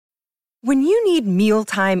When you need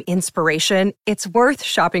mealtime inspiration, it's worth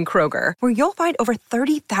shopping Kroger, where you'll find over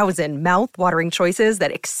 30,000 mouth-watering choices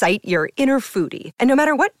that excite your inner foodie. And no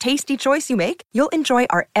matter what tasty choice you make, you'll enjoy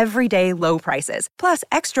our everyday low prices, plus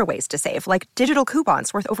extra ways to save, like digital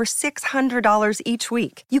coupons worth over $600 each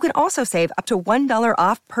week. You can also save up to $1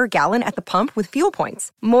 off per gallon at the pump with fuel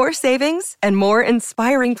points. More savings and more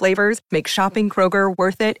inspiring flavors make shopping Kroger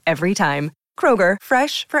worth it every time. Kroger,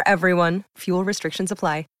 fresh for everyone. Fuel restrictions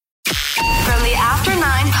apply. From the After 9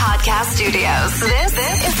 podcast studios, this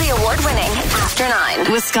is the award-winning After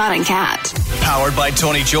 9 with Scott and Kat. Powered by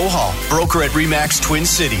Tony Johal, broker at RE/MAX Twin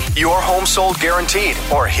City. Your home sold guaranteed,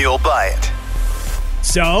 or he'll buy it.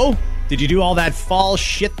 So, did you do all that fall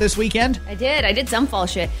shit this weekend? I did some fall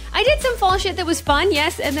shit. I did some fall shit that was fun,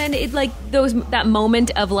 yes, and then it that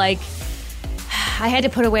moment of like I had to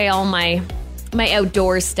put away all my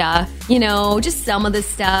outdoor stuff, just some of the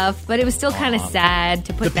stuff, but it was still kind of sad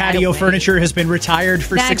to put the patio away. Furniture has been retired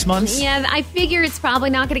for 6 months. Yeah, I figure it's probably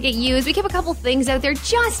not going to get used. We kept a couple things out there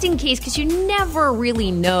just in case, because you never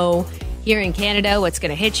really know here in Canada what's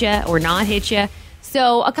going to hit you or not hit you.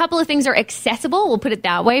 So a couple of things are accessible, we'll put it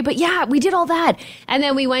that way. But yeah, we did all that. And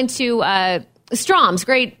then we went to Strom's,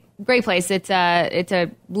 great place. It's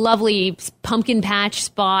a lovely pumpkin patch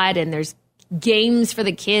spot, and there's games for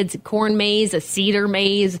the kids, a corn maze, a cedar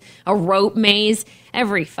maze, a rope maze,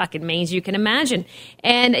 every fucking maze you can imagine.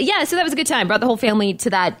 And yeah, so that was a good time. Brought the whole family to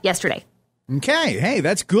that yesterday. Okay, hey,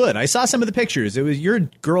 that's good. I saw some of the pictures. Your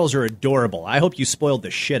girls are adorable. I hope you spoiled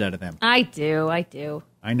the shit out of them. I do.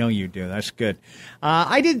 I know you do. That's good.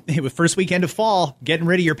 It was first weekend of fall, getting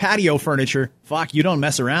rid of your patio furniture. Fuck, you don't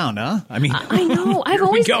mess around, huh? I mean, I know. I've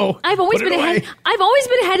always been ahead. I've always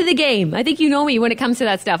been ahead of the game. I think you know me when it comes to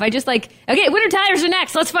that stuff. I just okay, winter tires are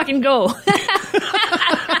next. Let's fucking go.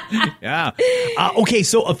 Yeah. Okay,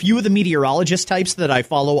 so a few of the meteorologist types that I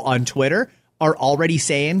follow on Twitter are already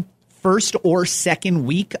saying first or second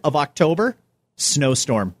week of October,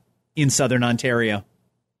 snowstorm in southern Ontario.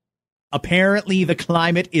 Apparently, the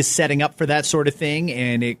climate is setting up for that sort of thing,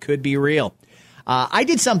 and it could be real. I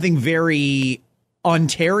did something very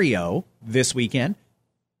Ontario this weekend.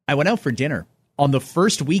 I went out for dinner on the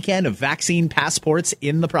first weekend of vaccine passports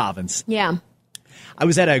in the province. Yeah. I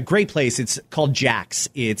was at a great place. It's called Jack's.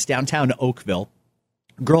 It's downtown Oakville.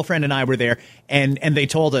 Girlfriend and I were there, and they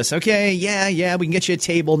told us, okay, yeah, we can get you a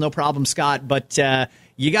table, no problem, Scott, but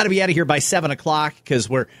you got to be out of here by 7 o'clock because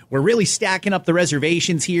we're really stacking up the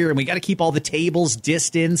reservations here, and we got to keep all the tables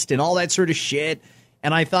distanced and all that sort of shit.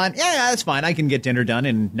 And I thought, yeah, that's fine. I can get dinner done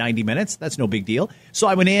in 90 minutes. That's no big deal. So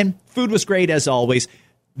I went in. Food was great, as always.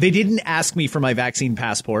 They didn't ask me for my vaccine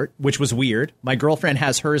passport, which was weird. My girlfriend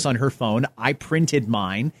has hers on her phone. I printed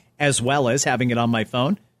mine, as well as having it on my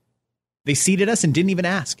phone. They seated us and didn't even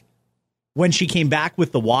ask. When she came back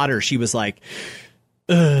with the water, she was like,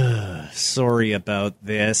 sorry about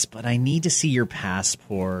this, but I need to see your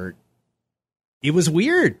passport. It was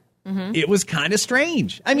weird. Mm-hmm. It was kind of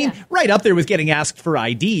strange. I mean, right up there with getting asked for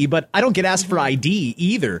ID, but I don't get asked for ID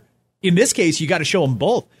either. In this case, you got to show them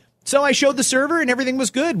both. So I showed the server and everything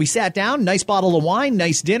was good. We sat down, nice bottle of wine,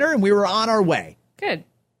 nice dinner, and we were on our way. Good.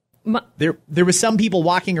 There was some people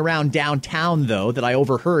walking around downtown, though, that I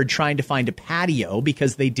overheard trying to find a patio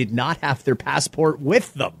because they did not have their passport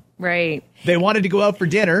with them. Right. They wanted to go out for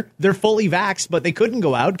dinner. They're fully vaxxed, but they couldn't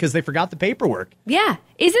go out because they forgot the paperwork. Yeah.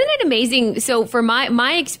 Isn't it amazing? So for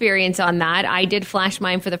my experience on that, I did flash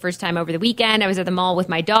mine for the first time over the weekend. I was at the mall with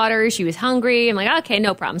my daughter. She was hungry. I'm like, okay,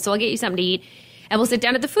 no problem. So I'll get you something to eat. And we'll sit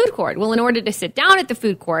down at the food court. Well, in order to sit down at the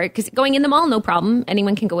food court, because going in the mall, no problem.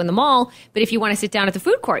 Anyone can go in the mall. But if you want to sit down at the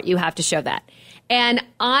food court, you have to show that. And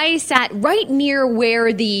I sat right near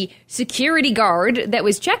where the security guard that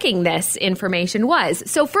was checking this information was.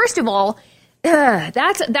 So first of all,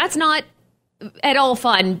 that's not at all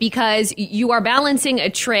fun because you are balancing a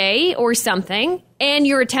tray or something and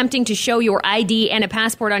you're attempting to show your ID and a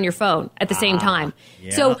passport on your phone at the same time.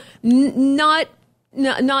 Yeah. So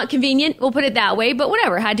not convenient, we'll put it that way, but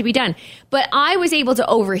whatever, had to be done. But I was able to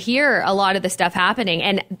overhear a lot of the stuff happening,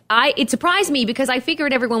 and it surprised me because I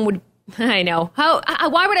figured everyone would, I know,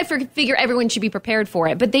 why would I figure everyone should be prepared for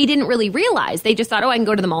it? But they didn't really realize. They just thought, I can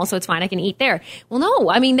go to the mall, so it's fine, I can eat there. Well, no,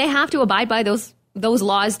 I mean, they have to abide by those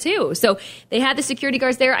laws too. So they had the security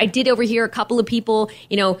guards there. I did overhear a couple of people,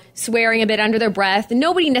 swearing a bit under their breath, and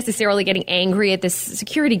nobody necessarily getting angry at this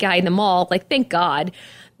security guy in the mall, like, thank God.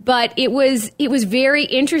 But it was very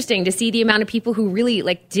interesting to see the amount of people who really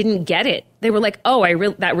didn't get it. They were like, "Oh,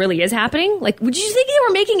 that really is happening." Like, would you think they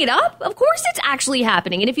were making it up? Of course, it's actually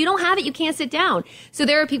happening. And if you don't have it, you can't sit down. So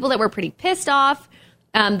there are people that were pretty pissed off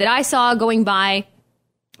that I saw going by.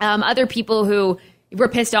 Other people who were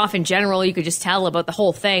pissed off in general. You could just tell about the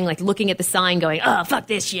whole thing, like looking at the sign going, oh, fuck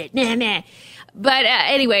this shit, nah, nah. But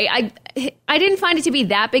anyway, I didn't find it to be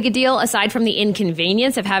that big a deal, aside from the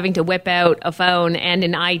inconvenience of having to whip out a phone and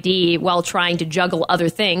an ID while trying to juggle other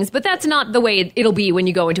things. But that's not the way it'll be when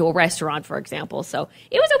you go into a restaurant, for example. So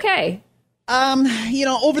it was okay.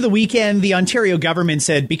 Over the weekend, the Ontario government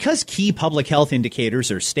said because key public health indicators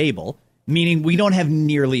are stable, meaning we don't have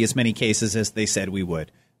nearly as many cases as they said we would.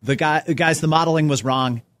 Guys, the modeling was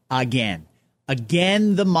wrong again.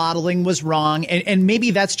 Again, the modeling was wrong. And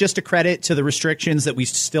maybe that's just a credit to the restrictions that we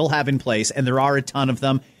still have in place. And there are a ton of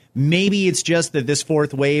them. Maybe it's just that this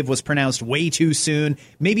fourth wave was pronounced way too soon.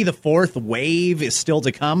 Maybe the fourth wave is still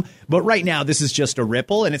to come. But right now, this is just a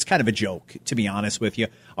ripple. And it's kind of a joke, to be honest with you.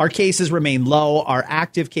 Our cases remain low. Our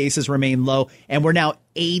active cases remain low. And we're now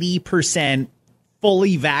 80%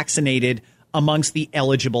 fully vaccinated amongst the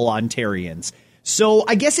eligible Ontarians. So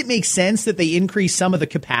I guess it makes sense that they increase some of the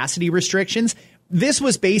capacity restrictions. This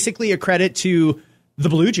was basically a credit to the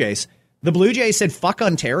Blue Jays. The Blue Jays said, fuck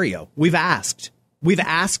Ontario. We've asked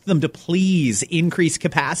them to please increase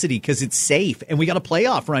capacity because it's safe. And we got a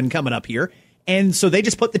playoff run coming up here. And so they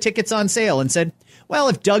just put the tickets on sale and said, well,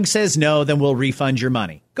 if Doug says no, then we'll refund your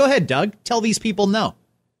money. Go ahead, Doug. Tell these people no.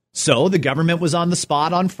 So the government was on the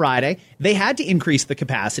spot on Friday. They had to increase the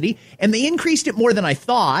capacity, and they increased it more than I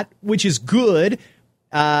thought, which is good.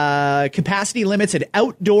 Capacity limits at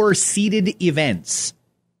outdoor seated events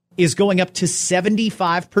is going up to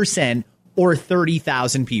 75% or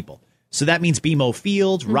 30,000 people. So that means BMO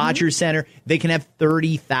Field, Rogers Center, they can have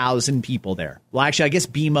 30,000 people there. Well, actually, I guess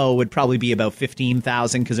BMO would probably be about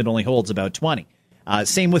 15,000 because it only holds about 20.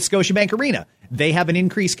 Same with Scotiabank Arena. They have an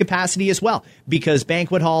increased capacity as well because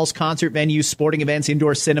banquet halls, concert venues, sporting events,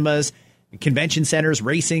 indoor cinemas, convention centers,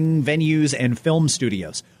 racing venues, and film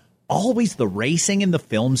studios. Always the racing and the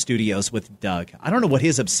film studios with Doug. I don't know what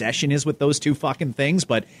his obsession is with those two fucking things,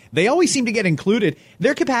 but they always seem to get included.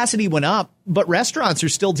 Their capacity went up, but restaurants are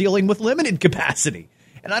still dealing with limited capacity.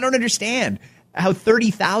 And I don't understand how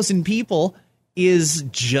 30,000 people is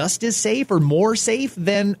just as safe or more safe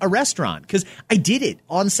than a restaurant. Because I did it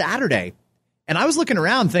on Saturday. And I was looking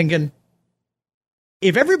around thinking,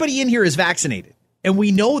 if everybody in here is vaccinated, and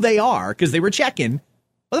we know they are because they were checking,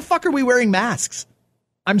 why the fuck are we wearing masks?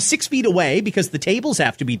 I'm 6 feet away because the tables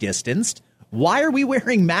have to be distanced. Why are we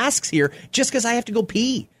wearing masks here just because I have to go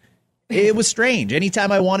pee? It was strange.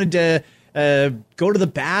 Anytime I wanted to go to the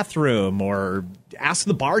bathroom or ask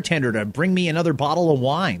the bartender to bring me another bottle of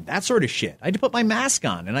wine, that sort of shit, I had to put my mask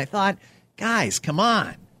on. And I thought, guys, come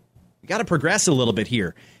on. We got to progress a little bit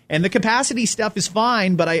here. And the capacity stuff is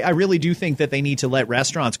fine, but I really do think that they need to let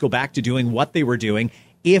restaurants go back to doing what they were doing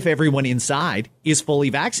if everyone inside is fully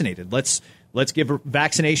vaccinated. Let's give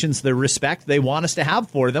vaccinations the respect they want us to have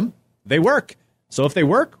for them. They work. So if they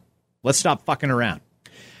work, let's stop fucking around.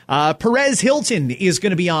 Perez Hilton is going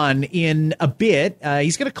to be on in a bit.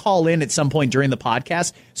 He's going to call in at some point during the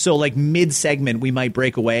podcast. So like mid-segment, we might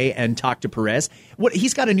break away and talk to Perez.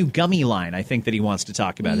 He's got a new gummy line, I think, that he wants to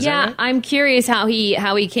talk about. Is that right? I'm curious how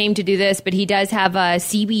he came to do this, but he does have a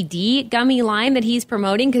CBD gummy line that he's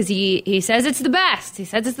promoting because he says it's the best. He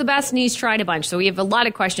says it's the best, and he's tried a bunch. So we have a lot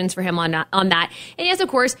of questions for him on that. And yes, of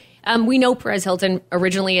course, we know Perez Hilton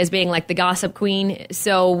originally as being like the gossip queen.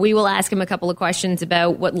 So we will ask him a couple of questions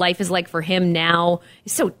about what life is like for him now.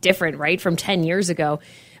 It's so different, right, from 10 years ago.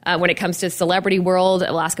 When it comes to celebrity world,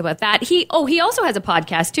 we'll ask about that. He also has a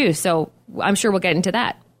podcast too, so I'm sure we'll get into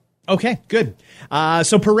that. Okay, good.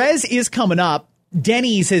 So Perez is coming up.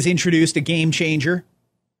 Denny's has introduced a game changer.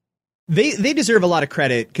 They deserve a lot of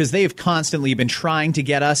credit because they have constantly been trying to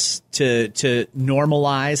get us to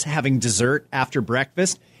normalize having dessert after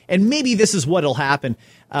breakfast. And maybe this is what'll happen.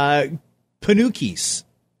 Panukis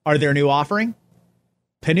are their new offering.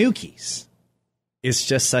 Panukis is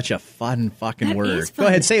just such a fun fucking word. Go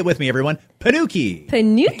ahead, say it with me, everyone. Panuki.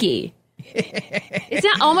 Panuki. It's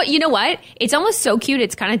not almost. You know what? It's almost so cute.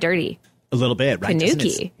 It's kind of dirty. A little bit, right?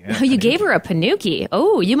 Panuki. Yeah, oh, you gave her a panuki.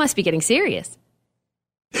 Oh, you must be getting serious.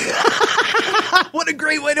 What a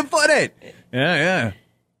great way to put it. Yeah.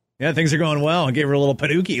 Things are going well. I gave her a little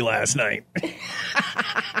panuki last night.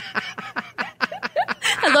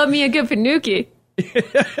 I love me a good panuki.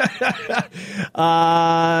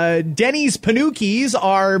 Denny's Panukis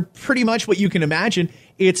are pretty much what you can imagine.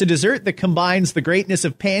 It's a dessert that combines the greatness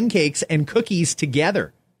of pancakes and cookies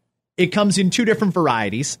together. It comes in two different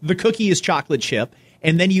varieties. The cookie is chocolate chip,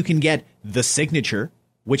 and then you can get the signature,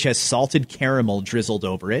 which has salted caramel drizzled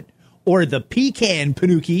over it, or the pecan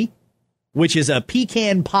Panuki, which is a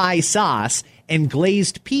pecan pie sauce and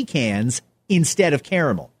glazed pecans instead of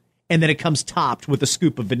caramel. And then it comes topped with a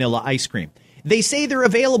scoop of vanilla ice cream. They say they're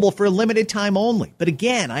available for a limited time only. But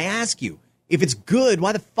again, I ask you, if it's good,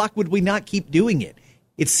 why the fuck would we not keep doing it?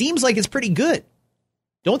 It seems like it's pretty good.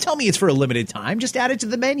 Don't tell me it's for a limited time. Just add it to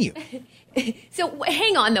the menu. So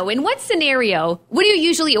hang on, though. In what scenario, what do you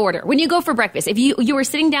usually order when you go for breakfast? If you were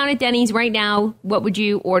sitting down at Denny's right now, what would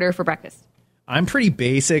you order for breakfast? I'm pretty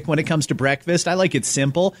basic when it comes to breakfast. I like it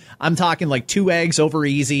simple. I'm talking like 2 eggs over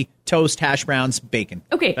easy, toast, hash browns, bacon.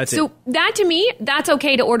 Okay, that's so it. that to me, that's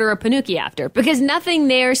okay to order a panuki after because nothing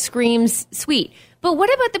there screams sweet. But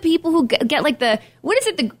what about the people who get like the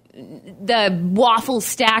waffle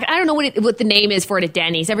stack? I don't know what the name is for it at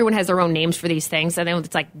Denny's. Everyone has their own names for these things. I know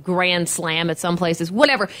it's like Grand Slam at some places.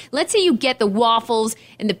 Whatever. Let's say you get the waffles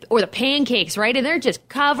or the pancakes, right? And they're just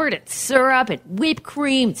covered in syrup and whipped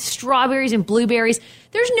cream, strawberries and blueberries.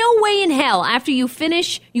 There's no way in hell after you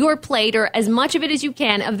finish your plate or as much of it as you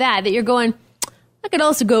can of that you're going, I could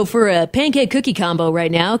also go for a pancake cookie combo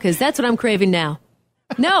right now because that's what I'm craving now.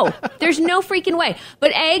 No, there's no freaking way.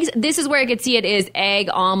 But eggs, this is where I could see it is egg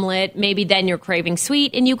omelet. Maybe then you're craving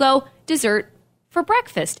sweet and you go dessert for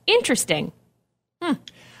breakfast. Interesting.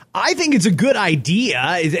 I think it's a good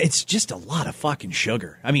idea. It's just a lot of fucking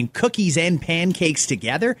sugar. I mean, cookies and pancakes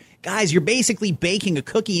together. Guys, you're basically baking a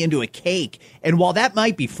cookie into a cake. And while that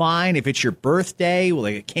might be fine if it's your birthday with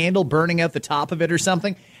like a candle burning out the top of it or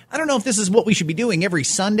something, I don't know if this is what we should be doing every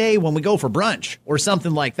Sunday when we go for brunch or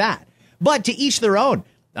something like that. But to each their own.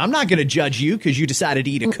 I'm not going to judge you because you decided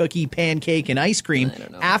to eat a cookie, pancake, and ice cream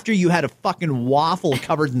after you had a fucking waffle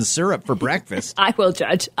covered in syrup for breakfast. I will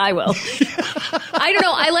judge. I will. I don't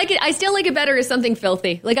know. I like it. I still like it better as something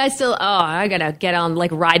filthy. Like I got to get on,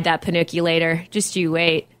 like ride that panuki later. Just you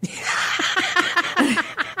wait.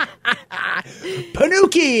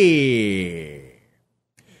 Panuki!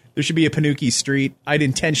 There should be a Panuki Street. I'd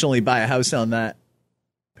intentionally buy a house on that.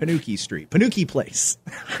 Panuki Street. Panuki Place.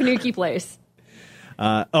 Panuki Place.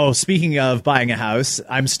 Speaking of buying a house,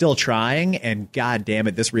 I'm still trying, and god damn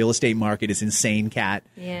it, this real estate market is insane, Kat.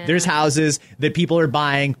 Yeah. There's houses that people are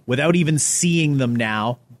buying without even seeing them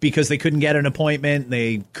now because they couldn't get an appointment.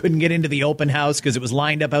 They couldn't get into the open house because it was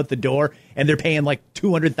lined up out the door, and they're paying like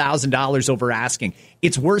 $200,000 over asking.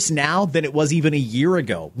 It's worse now than it was even a year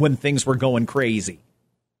ago when things were going crazy.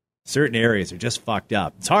 Certain areas are just fucked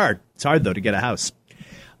up. It's hard. It's hard, though, to get a house.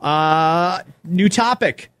 New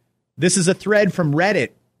topic. This is a thread from Reddit.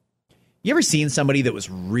 You ever seen somebody that was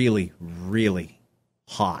really, really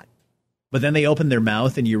hot, but then they opened their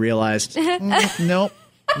mouth and you realized, nope,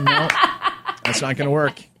 that's not going to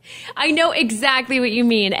work. I know exactly what you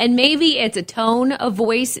mean. And maybe it's a tone of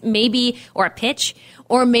voice, maybe, or a pitch,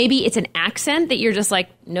 or maybe it's an accent that you're just like,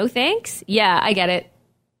 no thanks. Yeah, I get it.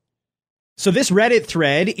 So this Reddit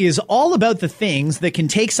thread is all about the things that can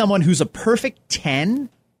take someone who's a perfect 10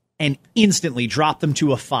 and instantly drop them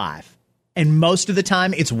to a 5. And most of the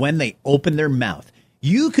time, it's when they open their mouth.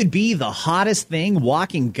 You could be the hottest thing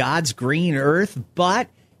walking God's green earth, but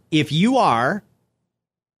if you are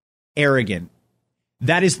arrogant,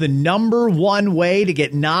 that is the number one way to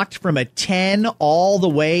get knocked from a 10 all the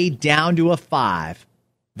way down to a 5.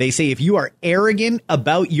 They say if you are arrogant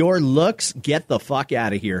about your looks, get the fuck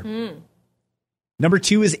out of here. Number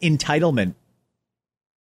 2 is entitlement.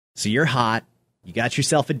 So you're hot. You got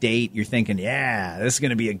yourself a date. You're thinking, yeah, this is going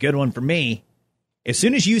to be a good one for me. As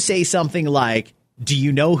soon as you say something like, do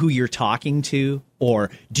you know who you're talking to? Or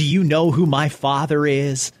do you know who my father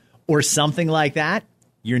is? Or something like that,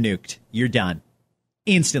 you're nuked. You're done.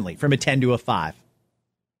 Instantly from a 10 to a 5.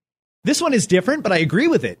 This one is different, but I agree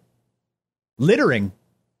with it. Littering.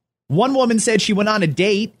 One woman said she went on a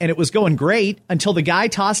date and it was going great until the guy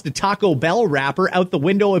tossed a Taco Bell wrapper out the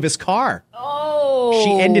window of his car. Oh.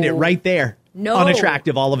 She ended it right there. No.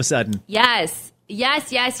 Unattractive all of a sudden. Yes.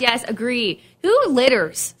 Agree. Who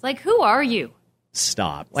litters? Like, who are you?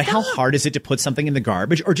 Stop. Like, how hard is it to put something in the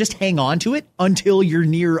garbage or just hang on to it until you're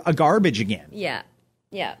near a garbage again? Yeah.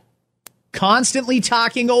 Constantly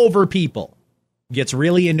talking over people gets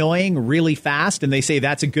really annoying really fast, and they say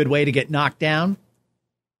that's a good way to get knocked down.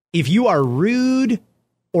 If you are rude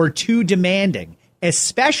or too demanding,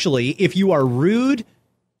 especially if you are rude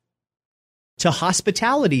to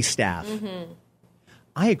hospitality staff.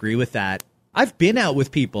 I agree with that. I've been out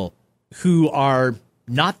with people who are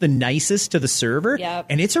not the nicest to the server,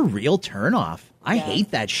 and it's a real turnoff. I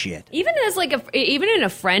hate that shit. Even as even in a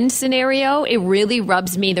friend scenario, it really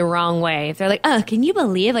rubs me the wrong way. If they're like, "Oh, can you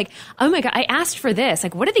believe? Like, oh my god, I asked for this.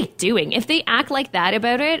 Like, what are they doing?" If they act like that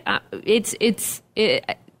about it, it's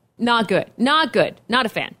not good. Not good. Not a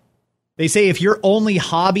fan. They say if your only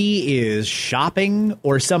hobby is shopping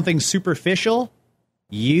or something superficial,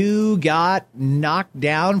 you got knocked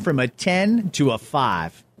down from a 10 to a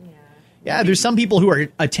 5. Yeah. Yeah, there's some people who are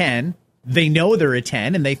a 10. They know they're a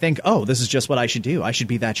 10, and they think, oh, this is just what I should do. I should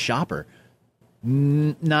be that shopper.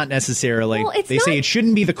 Not necessarily. Well, they say it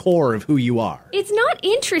shouldn't be the core of who you are. It's not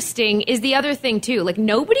interesting is the other thing, too. Like,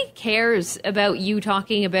 nobody cares about you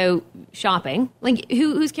talking about shopping. Like,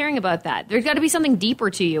 who's caring about that? There's got to be something deeper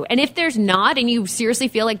to you. And if there's not, and you seriously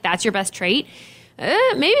feel like that's your best trait,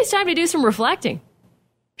 maybe it's time to do some reflecting.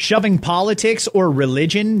 Shoving politics or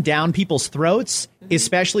religion down people's throats,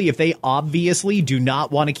 especially if they obviously do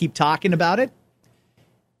not want to keep talking about it.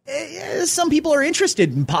 Some people are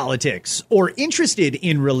interested in politics or interested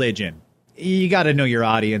in religion. You got to know your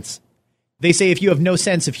audience. They say if you have no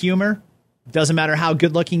sense of humor, doesn't matter how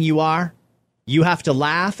good looking you are, you have to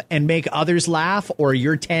laugh and make others laugh or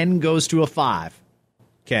your 10 goes to a 5.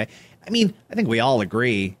 Okay. I mean, I think we all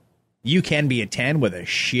agree you can be a 10 with a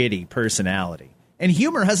shitty personality. And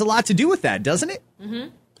humor has a lot to do with that, doesn't it? Mm-hmm.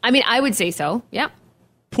 I mean, I would say so. Yeah.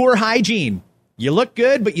 Poor hygiene. You look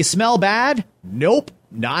good, but you smell bad? Nope.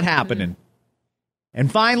 Not happening. Mm-hmm.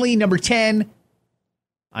 And finally, number 10,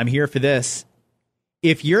 I'm here for this.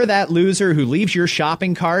 If you're that loser who leaves your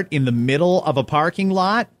shopping cart in the middle of a parking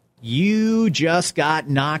lot, you just got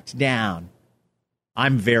knocked down.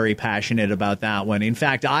 I'm very passionate about that one. In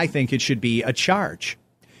fact, I think it should be a charge.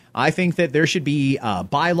 I think that there should be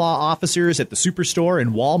bylaw officers at the Superstore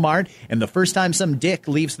and Walmart, and the first time some dick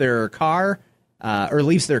leaves their car or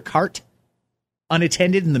leaves their cart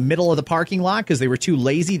unattended in the middle of the parking lot because they were too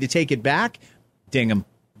lazy to take it back, ding them,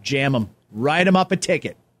 jam them, write them up a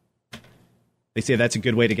ticket. They say that's a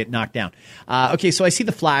good way to get knocked down. Okay, so I see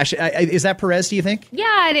the flash. Is that Perez, do you think?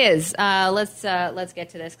 Yeah, it is. Let's get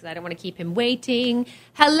to this because I don't want to keep him waiting.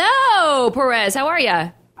 Hello, Perez. How are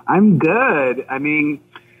you? I'm good. I mean,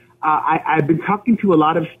 I've been talking to a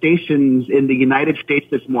lot of stations in the United States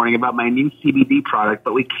this morning about my new CBD product,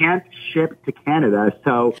 but we can't ship to Canada,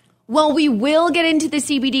 so... Well, we will get into the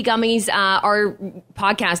CBD gummies. Our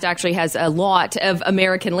podcast actually has a lot of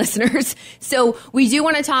American listeners. So we do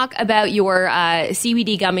want to talk about your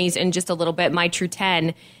CBD gummies in just a little bit, My True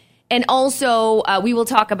 10. And also, we will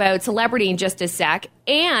talk about celebrity in just a sec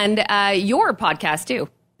and your podcast, too.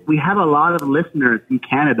 We have a lot of listeners in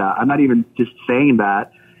Canada. I'm not even just saying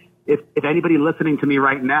that. If anybody listening to me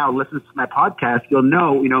right now listens to my podcast, you'll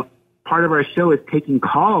know, part of our show is taking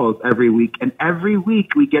calls every week. And every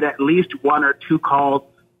week we get at least 1 or 2 calls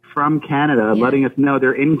from Canada letting us know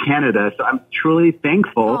they're in Canada. So I'm truly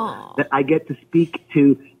thankful that I get to speak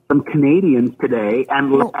to some Canadians today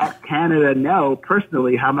and let Canada know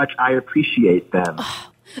personally how much I appreciate them.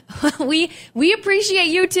 We appreciate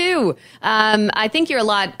you too. I think you're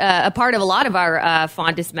a part of a lot of our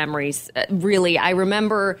fondest memories. Really, I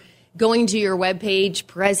remember going to your webpage,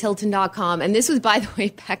 PerezHilton.com, and this was, by the way,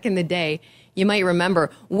 back in the day. You might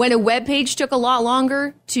remember when a webpage took a lot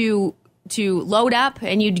longer to load up,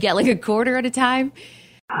 and you'd get like a quarter at a time.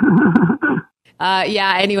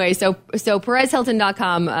 Anyway, so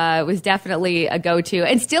PerezHilton.com was definitely a go-to,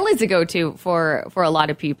 and still is a go-to for a lot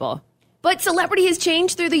of people. But celebrity has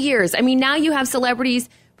changed through the years. I mean, now you have celebrities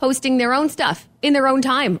posting their own stuff in their own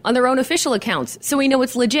time on their own official accounts, so we know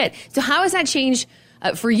it's legit. So how has that changed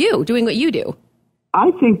for you, doing what you do? I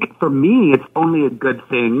think for me, it's only a good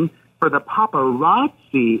thing. For the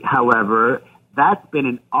paparazzi, however, that's been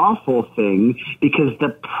an awful thing because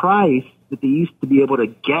the price that they used to be able to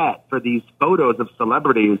get for these photos of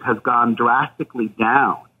celebrities has gone drastically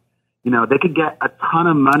down. They could get a ton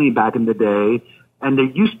of money back in the day, and there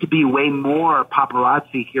used to be way more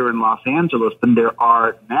paparazzi here in Los Angeles than there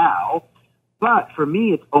are now. But for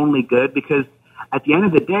me, it's only good because at the end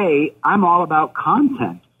of the day, I'm all about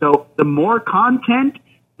content. So the more content,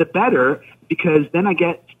 the better, because then I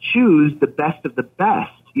get to choose the best of the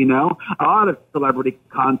best, A lot of celebrity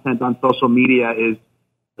content on social media is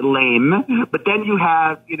lame, but then you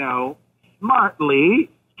have, smartly,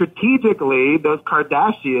 strategically, those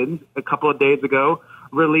Kardashians a couple of days ago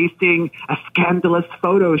releasing a scandalous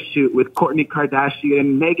photo shoot with Kourtney Kardashian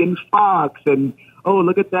and Megan Fox, and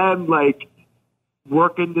look at them,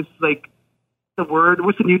 working this,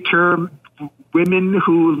 what's the new term? Women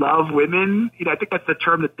who love women. I think that's the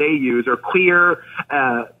term that they use, or queer.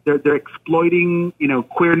 They're exploiting,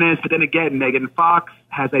 queerness. But then again, Megan Fox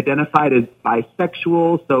has identified as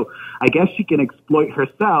bisexual, so I guess she can exploit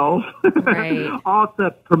herself, right. all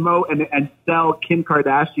to promote and sell Kim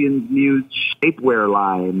Kardashian's new shapewear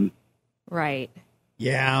line. Right.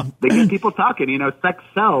 Yeah. They get people talking. Sex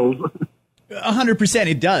sells. 100%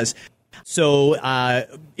 it does. So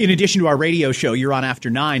in addition to our radio show, you're on After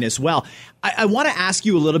 9 as well. I want to ask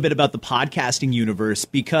you a little bit about the podcasting universe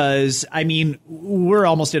because, we're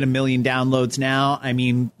almost at 1 million downloads now.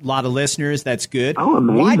 A lot of listeners. That's good. Oh,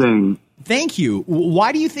 amazing. Thank you.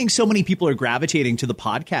 Why do you think so many people are gravitating to the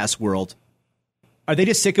podcast world? Are they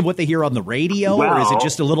just sick of what they hear on the radio, or is it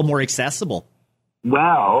just a little more accessible?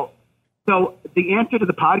 Well, so the answer to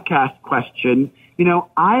the podcast question,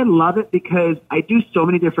 I love it because I do so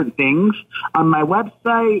many different things on my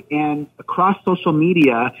website and across social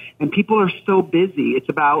media, and people are so busy. It's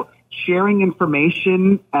about sharing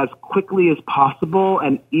information as quickly as possible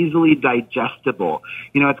and easily digestible.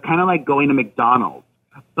 It's kind of like going to McDonald's.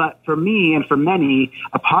 But for me and for many,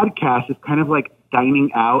 a podcast is kind of like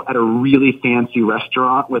dining out at a really fancy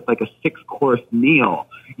restaurant with like a 6-course meal.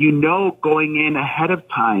 Going in ahead of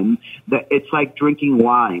time that it's like drinking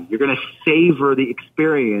wine. You're going to savor the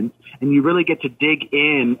experience, and you really get to dig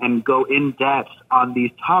in and go in depth on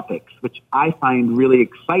these topics, which I find really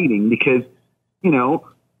exciting because,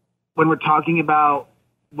 when we're talking about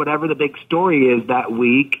whatever the big story is that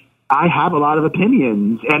week, I have a lot of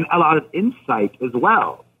opinions and a lot of insight as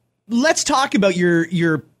well. Let's talk about your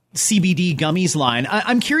CBD gummies line.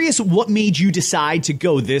 I'm curious what made you decide to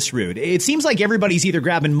go this route. It seems like everybody's either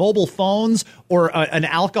grabbing mobile phones or an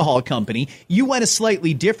alcohol company. You went a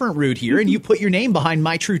slightly different route here, and you put your name behind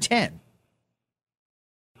My True 10.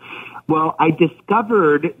 Well, I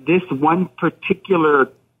discovered this one particular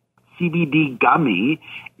CBD gummy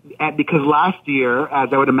because last year, as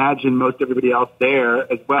I would imagine most everybody else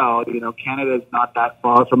there as well, Canada is not that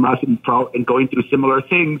far from us and going through similar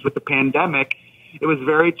things with the pandemic. It was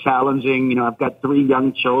very challenging. I've got 3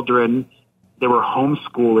 young children. They were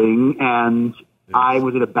homeschooling, and I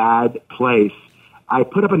was in a bad place. I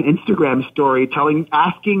put up an Instagram story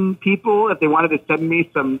asking people if they wanted to send me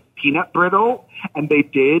some peanut brittle, and they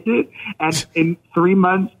did. And in 3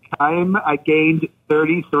 months' time, I gained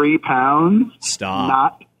 33 pounds. Stop.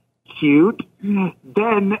 Not cute.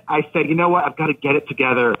 Then I said, you know what? I've got to get it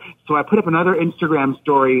together. So I put up another Instagram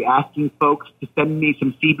story asking folks to send me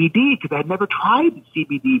some CBD because I had never tried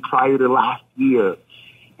CBD prior to last year.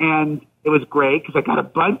 And it was great because I got a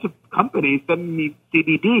bunch of companies sending me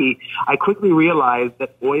CBD. I quickly realized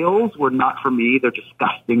that oils were not for me. They're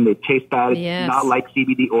disgusting. They taste bad. Yes. It's not like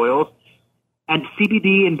CBD oils. And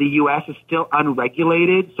CBD in the U.S. is still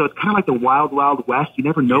unregulated, so it's kind of like the wild, wild west. You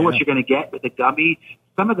never know what you're going to get with a gummy.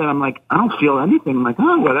 Some of them, I'm like, I don't feel anything. I'm like,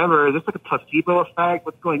 whatever. Is this like a placebo effect?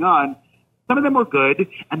 What's going on? Some of them were good,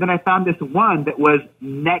 and then I found this one that was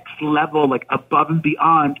next level, like above and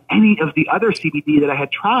beyond any of the other CBD that I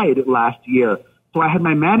had tried last year. So I had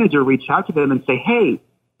my manager reach out to them and say, hey,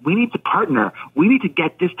 we need to partner. We need to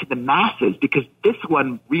get this to the masses because this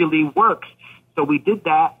one really works. So we did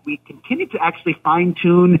that. We continued to actually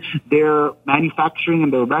fine-tune their manufacturing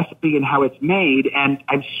and their recipe and how it's made. And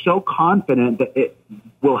I'm so confident that it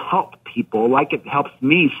will help people like it helps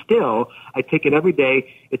me still. I take it every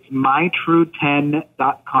day. It's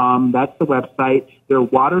mytrue10.com. That's the website. They're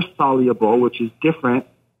water-soluble, which is different.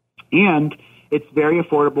 And it's very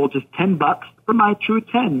affordable, just $10 for My True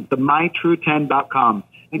 10, the mytrue10.com.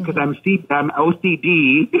 And because I'm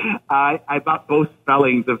OCD, I bought both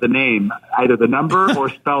spellings of the name, either the number or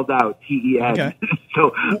spelled out, T-E-N. Okay.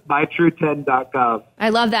 So mytrue10.com. I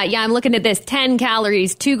love that. Yeah, I'm looking at this. 10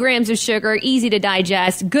 calories, 2 grams of sugar, easy to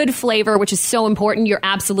digest, good flavor, which is so important. You're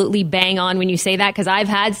absolutely bang on when you say that because I've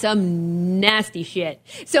had some nasty shit.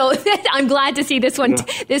 So I'm glad to see this one. Yeah.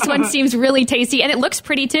 This one seems really tasty, and it looks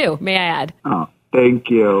pretty too, may I add. Oh, thank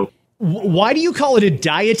you. Why do you call it a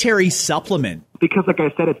dietary supplement? Because, like I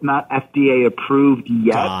said, it's not FDA approved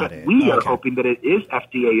yet, but we are hoping that it is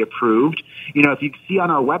FDA approved. If you see on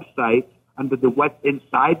our website, under the What's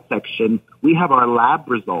Inside section, we have our lab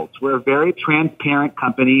results. We're a very transparent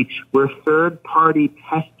company. We're third-party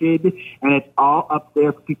tested, and it's all up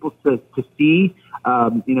there for people to see.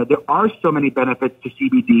 There are so many benefits to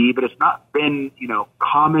CBD, but it's not been,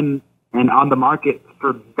 common and on the market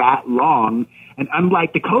for that long. And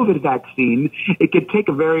unlike the COVID vaccine, it could take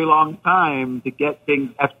a very long time to get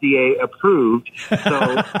things FDA approved. So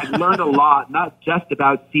I've learned a lot, not just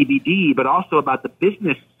about CBD, but also about the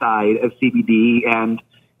business side of CBD and,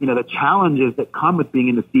 the challenges that come with being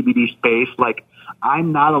in the CBD space. Like,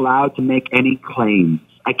 I'm not allowed to make any claims.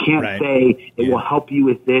 I can't say it will help you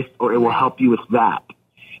with this or it will help you with that.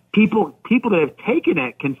 People that have taken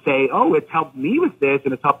it can say, oh, it's helped me with this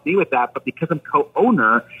and it's helped me with that. But because I'm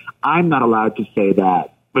co-owner, I'm not allowed to say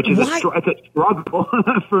that, which is it's a struggle.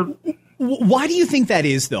 Why do you think that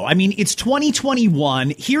is, though? I mean, it's 2021.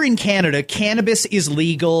 Here in Canada, cannabis is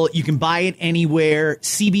legal. You can buy it anywhere.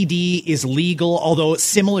 CBD is legal, although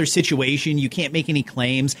similar situation. You can't make any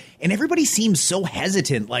claims. And everybody seems so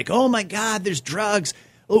hesitant, like, oh, my God, there's drugs.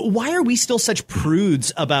 Why are we still such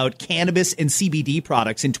prudes about cannabis and CBD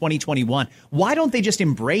products in 2021? Why don't they just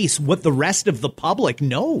embrace what the rest of the public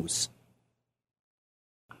knows?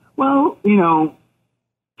 Well,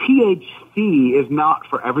 THC is not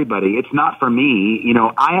for everybody. It's not for me.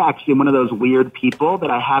 I actually am one of those weird people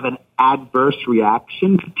that I have an adverse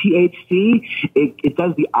reaction to THC. It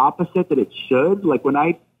does the opposite that it should. Like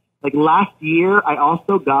last year, I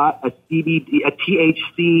also got a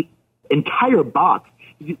THC entire box.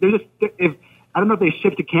 I don't know if they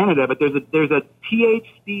ship to Canada, but there's a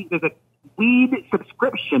weed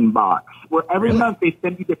subscription box where every month they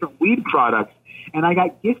send you different weed products. And I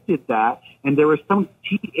got gifted that, and there were some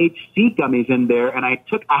THC gummies in there, and I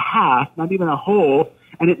took a half, not even a whole,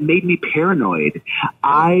 and it made me paranoid.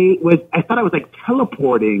 I thought I was like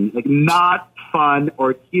teleporting, like not fun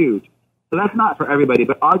or cute. So that's not for everybody,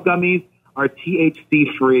 but our gummies are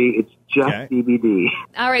THC free. It's just CBD.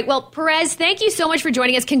 All right. Well, Perez, thank you so much for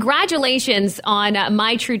joining us. Congratulations on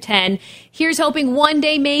My True 10. Here's hoping one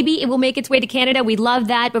day maybe it will make its way to Canada. We love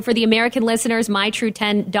that. But for the American listeners,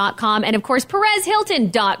 mytrue10.com and, of course,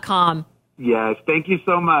 PerezHilton.com. Yes. Thank you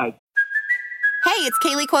so much. Hey, it's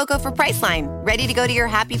Kaylee Cuoco for Priceline. Ready to go to your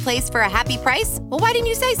happy place for a happy price? Well, why didn't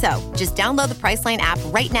you say so? Just download the Priceline app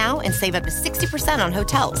right now and save up to 60% on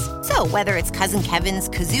hotels. So whether it's Cousin Kevin's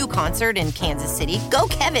Kazoo Concert in Kansas City, go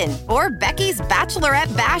Kevin, or Becky's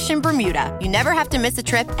Bachelorette Bash in Bermuda, you never have to miss a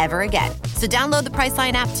trip ever again. So download the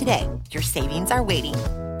Priceline app today. Your savings are waiting.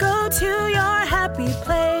 Go to your happy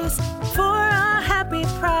place for a happy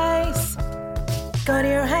price. Go to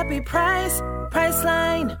your happy price,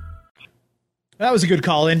 Priceline. That was a good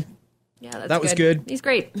call-in. Yeah, that was good. He's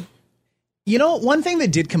great. One thing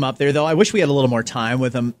that did come up there, though, I wish we had a little more time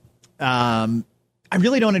with him. I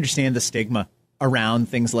really don't understand the stigma around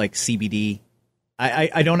things like CBD.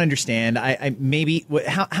 I don't understand.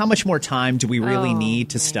 How much more time do we really need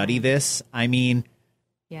to study this? I mean,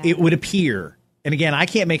 It would appear, and again, I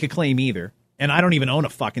can't make a claim either, and I don't even own a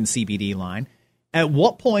fucking CBD line. At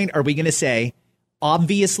what point are we going to say,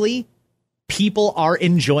 obviously, people are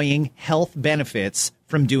enjoying health benefits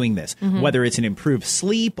from doing this, whether it's an improved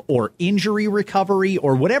sleep or injury recovery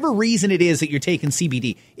or whatever reason it is that you're taking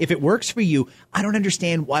CBD. If it works for you, I don't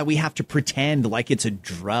understand why we have to pretend like it's a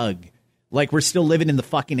drug. Like we're still living in the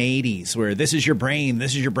fucking 80s where this is your brain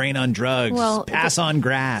on drugs, pass on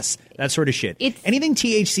grass, that sort of shit. Anything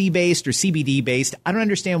THC-based or CBD-based, I don't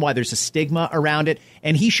understand why there's a stigma around it,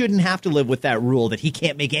 and he shouldn't have to live with that rule that he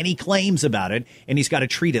can't make any claims about it, and he's got to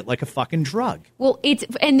treat it like a fucking drug. Well,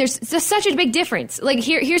 there's just such a big difference. Like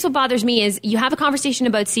here's what bothers me is you have a conversation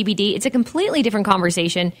about CBD, it's a completely different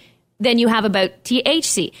conversation than you have about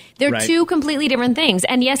THC. They're two completely different things.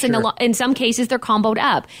 And yes, in some cases, they're comboed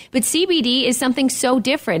up. But CBD is something so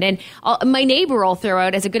different. And my neighbor I'll throw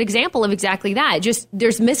out as a good example of exactly that. Just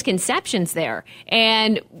there's misconceptions there.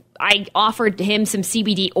 And I offered him some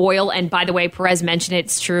CBD oil. And by the way, Perez mentioned it,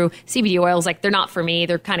 it's true. CBD oils, they're not for me.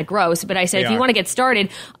 They're kind of gross. But I said, if you want to get started,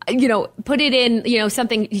 put it in,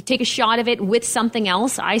 something, you take a shot of it with something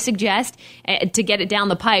else, I suggest, to get it down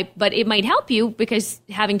the pipe. But it might help you because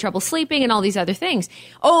having trouble sleeping and all these other things.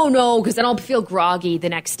 Oh, no, because then I'll feel groggy the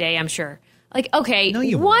next day, I'm sure. Like, okay,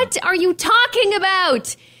 what are you talking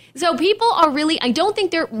about? So people are really, I don't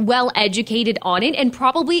think they're well educated on it. And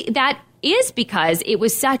probably that is because it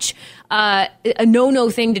was such a no-no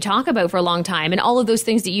thing to talk about for a long time. And all of those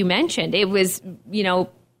things that you mentioned, it was,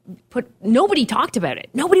 nobody talked about it.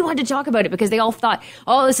 Nobody wanted to talk about it because they all thought,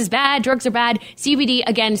 oh, this is bad. Drugs are bad. CBD,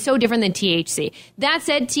 again, so different than THC. That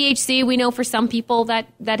said, THC, we know for some people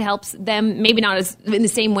that helps them, maybe not as in the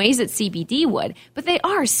same ways that CBD would, but they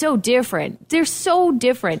are so different. They're so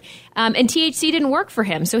different. And THC didn't work for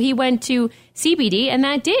him. So he went to CBD and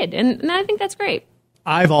that did. And I think that's great.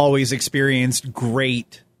 I've always experienced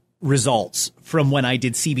great results from when I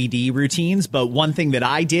did CBD routines, but one thing that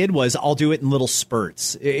I did was I'll do it in little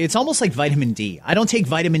spurts. It's almost like vitamin D. I don't take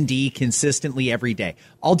vitamin D consistently every day.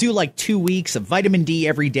 I'll do like 2 weeks of vitamin D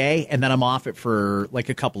every day, and then I'm off it for like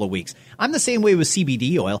a couple of weeks. I'm the same way with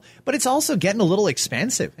CBD oil, but it's also getting a little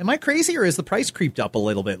expensive. Am I crazy, or has the price creeped up a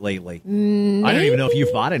little bit lately? Maybe. I don't even know if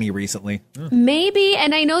you've bought any recently. Maybe,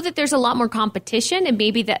 and I know that there's a lot more competition, and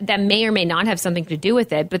maybe that may or may not have something to do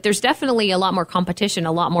with it, but there's definitely a lot more competition,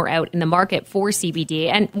 a lot more out in the market for CBD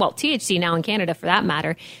and, well, THC now in Canada for that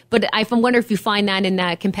matter. But I wonder if you find that in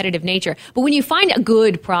that competitive nature. But when you find a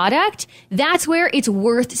good product, that's where it's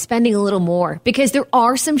worth spending a little more because there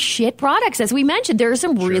are some shit products. As we mentioned, there are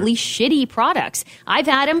some really shitty products. I've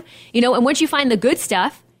had them, and once you find the good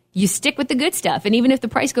stuff, you stick with the good stuff. And even if the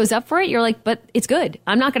price goes up for it, you're like, but it's good.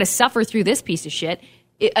 I'm not going to suffer through this piece of shit.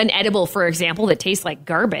 An edible, for example, that tastes like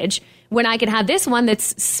garbage, when I can have this one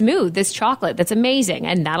that's smooth, this chocolate that's amazing,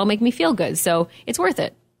 and that'll make me feel good. So it's worth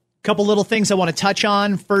it. Couple little things I want to touch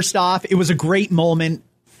on. First off, it was a great moment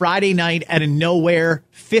Friday night, out of nowhere,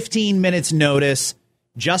 15 minutes notice,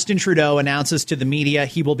 Justin Trudeau announces to the media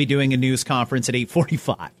he will be doing a news conference at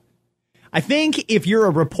 8:45. I think if you're a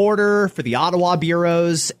reporter for the Ottawa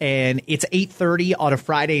bureaus and it's 8:30 on a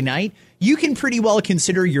Friday night, you can pretty well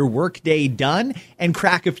consider your workday done and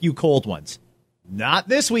crack a few cold ones. Not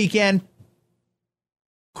this weekend.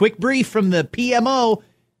 Quick brief from the PMO.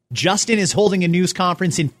 Justin is holding a news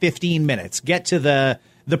conference in 15 minutes. Get to the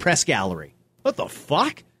press gallery. What the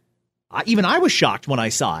fuck? Even I was shocked when I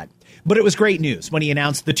saw it. But it was great news when he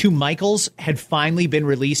announced the two Michaels had finally been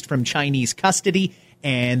released from Chinese custody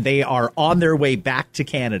and they are on their way back to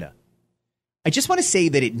Canada. I just want to say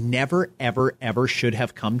that it never, ever, ever should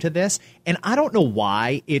have come to this. And I don't know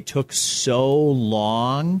why it took so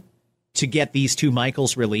long to get these two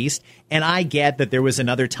Michaels released. And I get that there was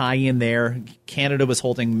another tie-in there. Canada was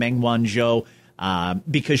holding Meng Wanzhou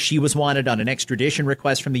because she was wanted on an extradition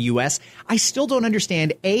request from the U.S. I still don't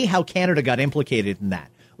understand, A, how Canada got implicated in that.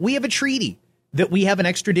 We have a treaty that we have an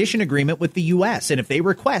extradition agreement with the U.S. And if they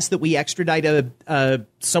request that we extradite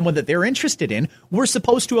someone that they're interested in, we're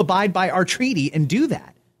supposed to abide by our treaty and do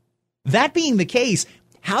that. That being the case,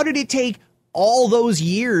 how did it take all those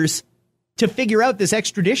years to figure out this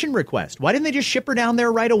extradition request? Why didn't they just ship her down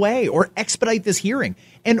there right away or expedite this hearing?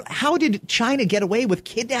 And how did China get away with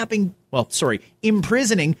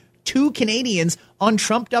imprisoning two Canadians on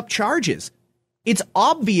trumped up charges? It's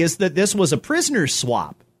obvious that this was a prisoner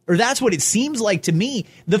swap, or that's what it seems like to me.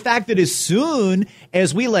 The fact that as soon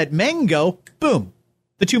as we let Meng go, boom,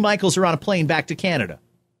 the two Michaels are on a plane back to Canada.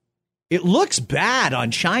 It looks bad on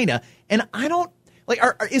China, and I don't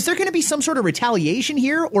is there going to be some sort of retaliation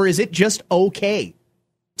here, or is it just okay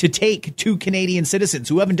to take two Canadian citizens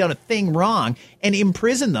who haven't done a thing wrong and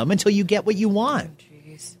imprison them until you get what you want?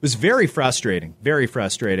 It was very frustrating, very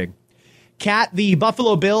frustrating. Kat, the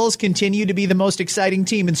Buffalo Bills continue to be the most exciting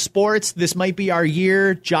team in sports. This might be our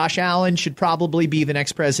year. Josh Allen should probably be the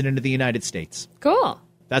next president of the United States. Cool.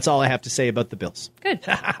 That's all I have to say about the Bills. Good.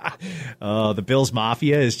 Oh, the Bills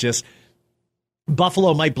Mafia is just...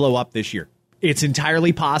 Buffalo might blow up this year. It's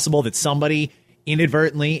entirely possible that somebody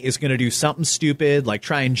inadvertently is going to do something stupid, like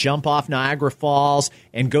try and jump off Niagara Falls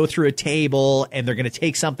and go through a table, and they're going to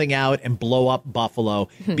take something out and blow up Buffalo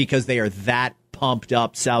because they are that pumped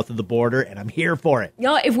up south of the border, and I'm here for it.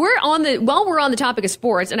 If we're on the topic of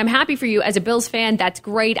sports, and I'm happy for you as a Bills fan, that's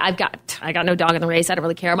great. I got no dog in the race. I don't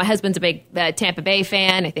really care. My husband's a big Tampa Bay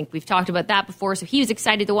fan. I think we've talked about that before, so he was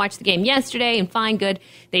excited to watch the game yesterday, and fine, good.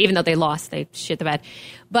 Even though they lost, they shit the bed.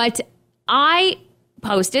 But I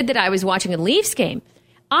posted that I was watching a Leafs game.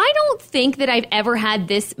 I don't think that I've ever had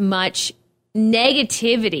this much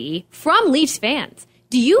negativity from Leafs fans.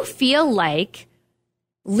 Do you feel like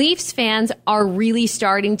Leafs fans are really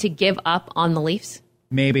starting to give up on the Leafs?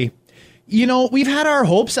 Maybe. You know, we've had our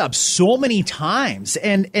hopes up so many times,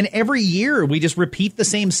 and every year we just repeat the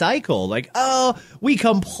same cycle. Like, oh, we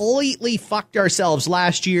completely fucked ourselves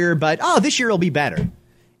last year, but this year will be better.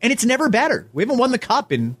 And it's never better. We haven't won the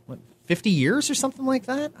cup in 50 years or something like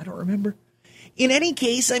that? I don't remember. In any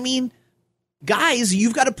case, I mean, guys,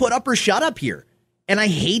 you've got to put up or shut up here. And I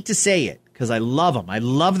hate to say it because I love them. I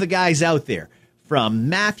love the guys out there, from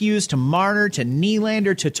Matthews to Marner to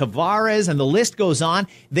Nylander to Tavares, and the list goes on.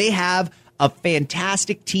 They have a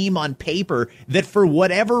fantastic team on paper that for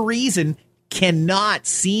whatever reason cannot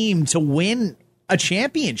seem to win a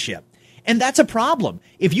championship. And that's a problem.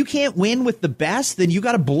 If you can't win with the best, then you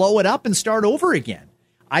got to blow it up and start over again.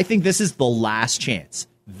 I think this is the last chance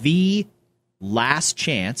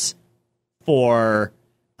for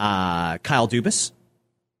Kyle Dubas.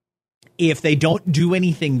 If they don't do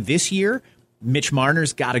anything this year, Mitch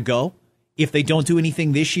Marner's got to go. If they don't do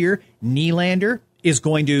anything this year, Nylander is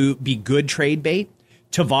going to be good trade bait.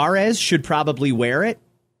 Tavares should probably wear it.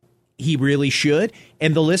 He really should.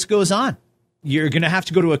 And the list goes on. You're going to have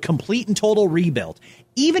to go to a complete and total rebuild.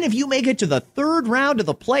 Even if you make it to the third round of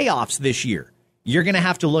the playoffs this year, you're going to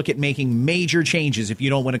have to look at making major changes if you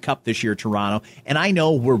don't win a cup this year, Toronto. And I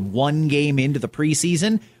know we're one game into the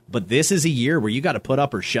preseason, but this is a year where you got to put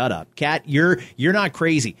up or shut up. Kat, you're not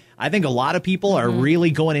crazy. I think a lot of people are really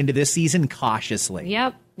going into this season cautiously.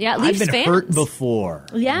 Yep. Yeah, Leafs I've been hurt before.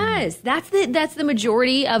 Yes, that's the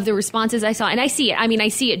majority of the responses I saw, and I see it. I mean, I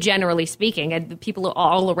see it generally speaking. And people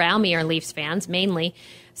all around me are Leafs fans mainly.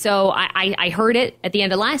 So I heard it at the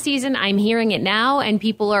end of last season. I'm hearing it now, and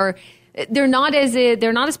people are. They're not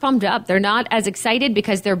as pumped up. They're not as excited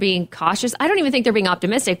because they're being cautious. I don't even think they're being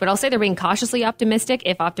optimistic, but I'll say they're being cautiously optimistic,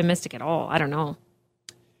 if optimistic at all. I don't know.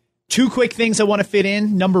 Two quick things I want to fit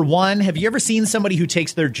in. Number one, have you ever seen somebody who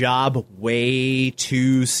takes their job way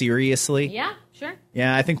too seriously? Yeah, sure.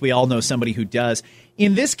 Yeah, I think we all know somebody who does.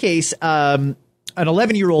 In this case, an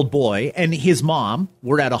 11-year-old boy and his mom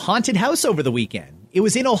were at a haunted house over the weekend. It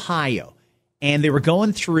was in Ohio, and they were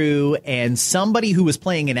going through, and somebody who was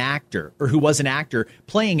playing an actor, or who was an actor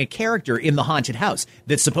playing a character in the haunted house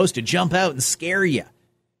that's supposed to jump out and scare you,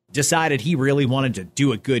 decided he really wanted to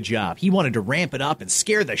do a good job. He wanted to ramp it up and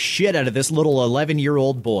scare the shit out of this little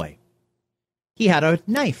 11-year-old boy. He had a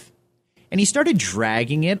knife, and he started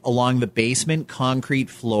dragging it along the basement concrete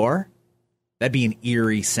floor. That'd be an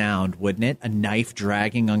eerie sound, wouldn't it? A knife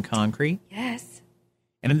dragging on concrete? Yes.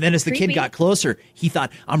 And then as the Creepy. kid got closer, he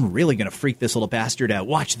thought, I'm really going to freak this little bastard out.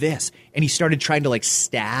 Watch this. And he started trying to like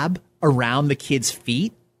stab around the kid's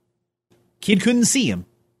feet. Kid couldn't see him,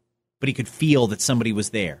 but he could feel that somebody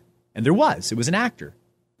was there. And there was. It was an actor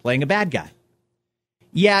playing a bad guy.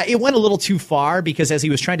 Yeah, it went a little too far because as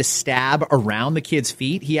he was trying to stab around the kid's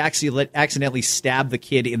feet, he actually accidentally stabbed the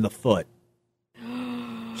kid in the foot.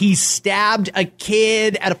 He stabbed a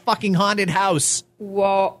kid at a fucking haunted house.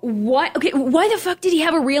 Whoa, what? Okay, why the fuck did he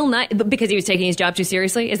have a real knife? Because he was taking his job too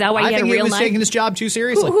seriously? Is that why he had a real knife? I think he was taking his job too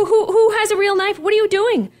seriously. Who has a real knife? What are you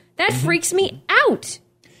doing? That freaks me out.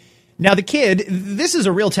 Now, the kid, this is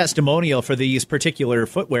a real testimonial for these particular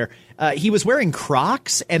footwear. He was wearing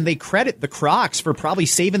Crocs, and they credit the Crocs for probably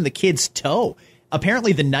saving the kid's toe.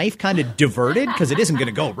 Apparently, the knife kind of diverted because it isn't going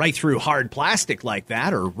to go right through hard plastic like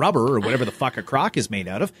that or rubber or whatever the fuck a Croc is made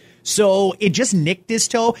out of. So it just nicked his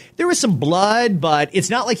toe. There was some blood, but it's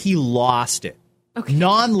not like he lost it. Okay.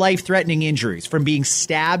 Non-life-threatening injuries from being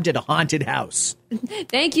stabbed at a haunted house.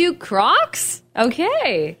 Thank you, Crocs.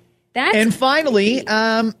 Okay. And finally,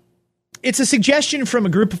 it's a suggestion from a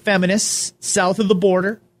group of feminists south of the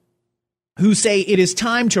border who say it is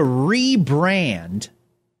time to rebrand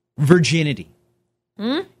virginity.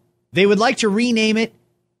 They would like to rename it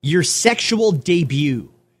Your Sexual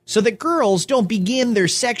Debut so that girls don't begin their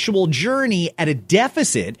sexual journey at a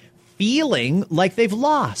deficit feeling like they've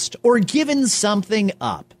lost or given something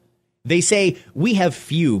up. They say we have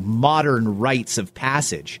few modern rites of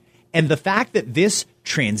passage, and the fact that this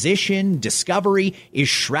transition, discovery is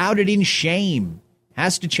shrouded in shame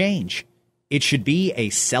has to change. It should be a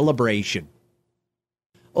celebration.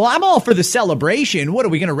 Well, I'm all for the celebration. What, are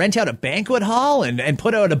we going to rent out a banquet hall and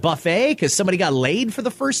put out a buffet because somebody got laid for the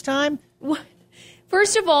first time? What?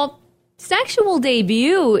 First of all, sexual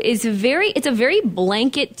debut is a very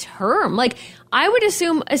blanket term. Like, I would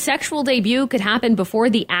assume a sexual debut could happen before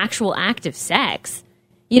the actual act of sex.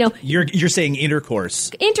 You know, you're saying intercourse.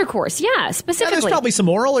 Intercourse, yeah, specifically. Yeah, there's probably some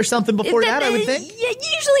oral or something before that, I would think. Yeah,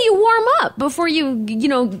 usually you warm up before you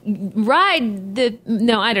ride the.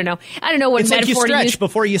 No, I don't know. I don't know what it's metaphor like you to use. stretch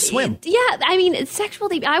before you swim. Yeah, I mean, sexual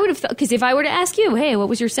debut. I would have thought, because if I were to ask you, hey, what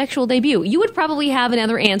was your sexual debut? You would probably have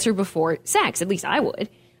another answer before sex. At least I would.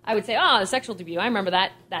 I would say, sexual debut. I remember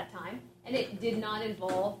that time, and it did not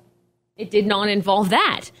involve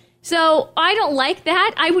that. So I don't like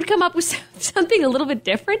that. I would come up with something a little bit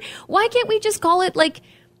different. Why can't we just call it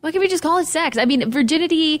sex? I mean,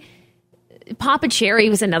 virginity. Papa Cherry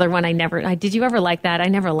was another one did you ever like that? I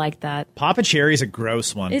never liked that. Papa Cherry is a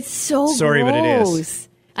gross one. It's so sorry, gross. But it is.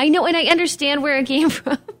 I know, and I understand where it came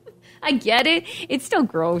from. I get it. It's still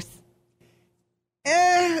gross.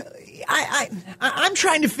 I'm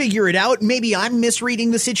trying to figure it out. Maybe I'm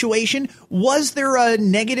misreading the situation. Was there a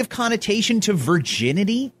negative connotation to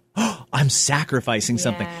virginity? I'm sacrificing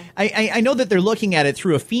something. I know that they're looking at it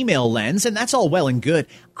through a female lens, and that's all well and good.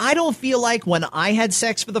 I don't feel like when I had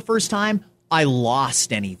sex for the first time, I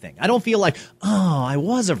lost anything. I don't feel like, I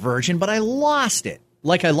was a virgin, but I lost it.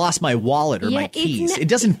 Like I lost my wallet or my keys. It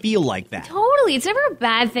doesn't feel like that. Totally. It's never a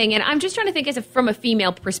bad thing. And I'm just trying to think from a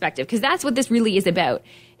female perspective, because that's what this really is about,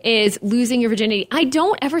 is losing your virginity. I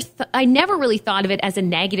never really thought of it as a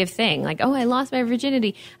negative thing. Like, I lost my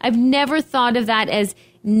virginity. I've never thought of that as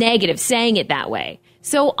negative, saying it that way.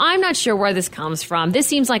 So I'm not sure where this comes from. This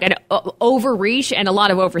seems like an overreach and a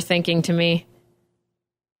lot of overthinking to me.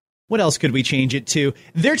 What else could we change it to?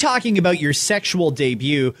 They're talking about your sexual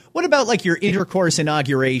debut. What about like your intercourse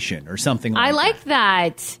inauguration or something like that? I like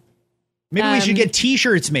that. Maybe we should get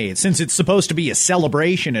T-shirts made since it's supposed to be a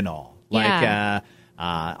celebration and all. Yeah.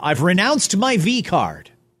 Like, I've renounced my V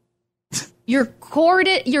card. Your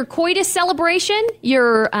coitus celebration?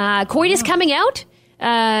 Your coitus coming out?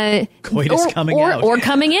 Coitus coming out. Or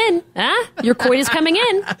coming in. Your coitus coming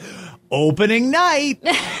in. Opening night.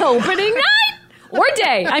 Opening night. Or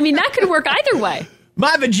day. I mean, that could work either way.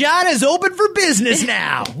 My vagina's open for business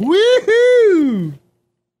now. Woohoo!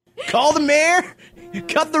 Call the mayor.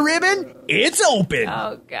 Cut the ribbon. It's open.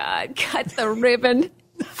 Oh, God. Cut the ribbon.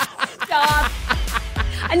 Stop.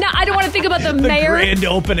 I don't want to think about the mayor. Grand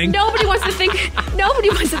opening. Nobody wants to think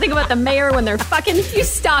about the mayor when they're fucking. You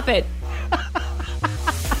stop it.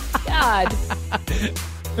 God.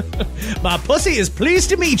 My pussy is pleased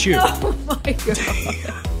to meet you. Oh my God.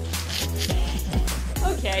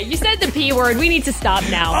 Okay, you said the P word. We need to stop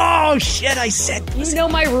now. Oh shit! I said pussy. You know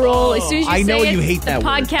my rule. As soon as you I say know it, you hate the that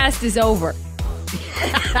word. podcast is over.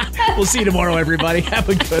 We'll see you tomorrow, everybody. Have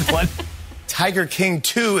a good one. Tiger King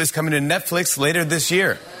 2 is coming to Netflix later this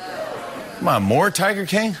year. Come on, more Tiger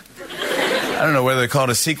King? I don't know whether they call it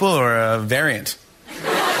a sequel or a variant.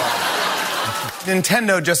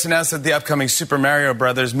 Nintendo just announced that the upcoming Super Mario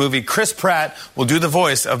Brothers movie, Chris Pratt will do the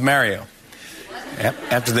voice of Mario. Yep.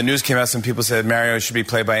 After the news came out, some people said Mario should be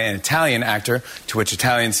played by an Italian actor, to which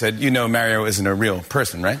Italians said, you know Mario isn't a real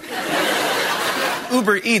person, right?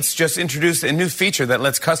 Uber Eats just introduced a new feature that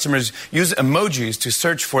lets customers use emojis to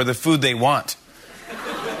search for the food they want.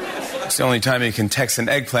 It's the only time you can text an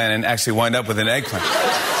eggplant and actually wind up with an eggplant.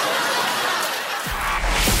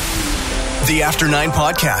 The After 9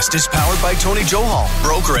 podcast is powered by Tony Johal,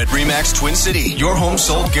 broker at RE/MAX Twin City. Your home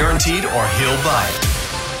sold guaranteed or he'll buy it.